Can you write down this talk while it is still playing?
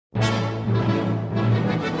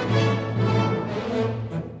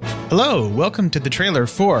Hello, welcome to the trailer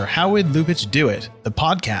for How Would Lubitsch Do It, the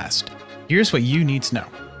podcast. Here's what you need to know.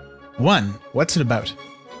 1. What's it about?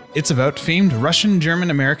 It's about famed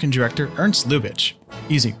Russian-German-American director Ernst Lubitsch.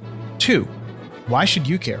 Easy. 2. Why should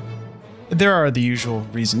you care? There are the usual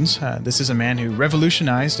reasons. This is a man who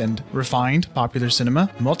revolutionized and refined popular cinema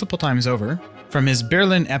multiple times over, from his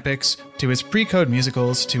Berlin epics to his pre-code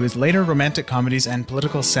musicals to his later romantic comedies and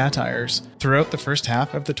political satires throughout the first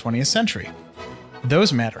half of the 20th century.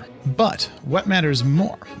 Those matter. But what matters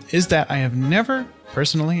more is that I have never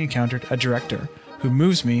personally encountered a director who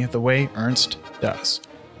moves me the way Ernst does.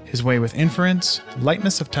 His way with inference,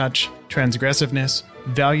 lightness of touch, transgressiveness,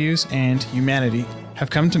 values, and humanity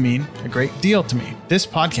have come to mean a great deal to me. This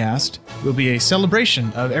podcast will be a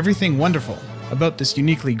celebration of everything wonderful about this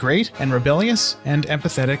uniquely great and rebellious and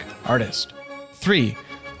empathetic artist. 3.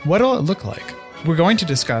 What'll it look like? We're going to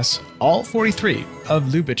discuss all 43 of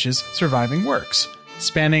Lubitsch's surviving works,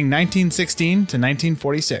 spanning 1916 to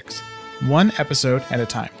 1946, one episode at a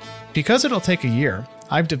time. Because it'll take a year,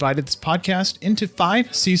 I've divided this podcast into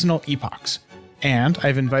 5 seasonal epochs, and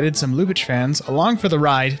I've invited some Lubitsch fans along for the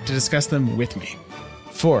ride to discuss them with me.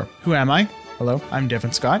 4. Who am I? Hello, I'm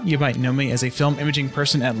Devan Scott. You might know me as a film imaging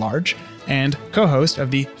person at large and co-host of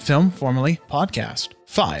the Film Formally podcast.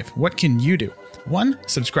 5. What can you do? 1.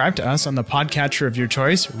 Subscribe to us on the podcatcher of your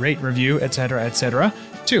choice, rate, review, etc., etc.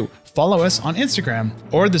 2. Follow us on Instagram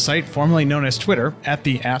or the site formerly known as Twitter at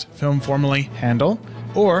the @filmformally handle,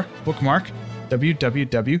 or bookmark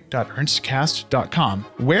www.ernstcast.com,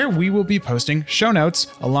 where we will be posting show notes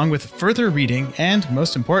along with further reading and,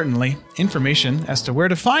 most importantly, information as to where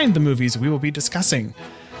to find the movies we will be discussing.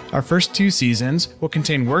 Our first 2 seasons will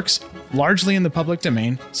contain works largely in the public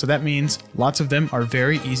domain, so that means lots of them are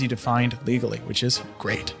very easy to find legally, which is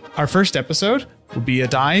great. Our first episode will be a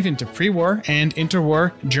dive into pre-war and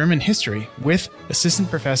interwar German history with Assistant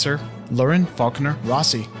Professor Lauren Faulkner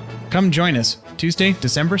Rossi. Come join us Tuesday,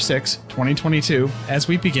 December 6, 2022, as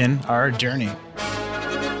we begin our journey.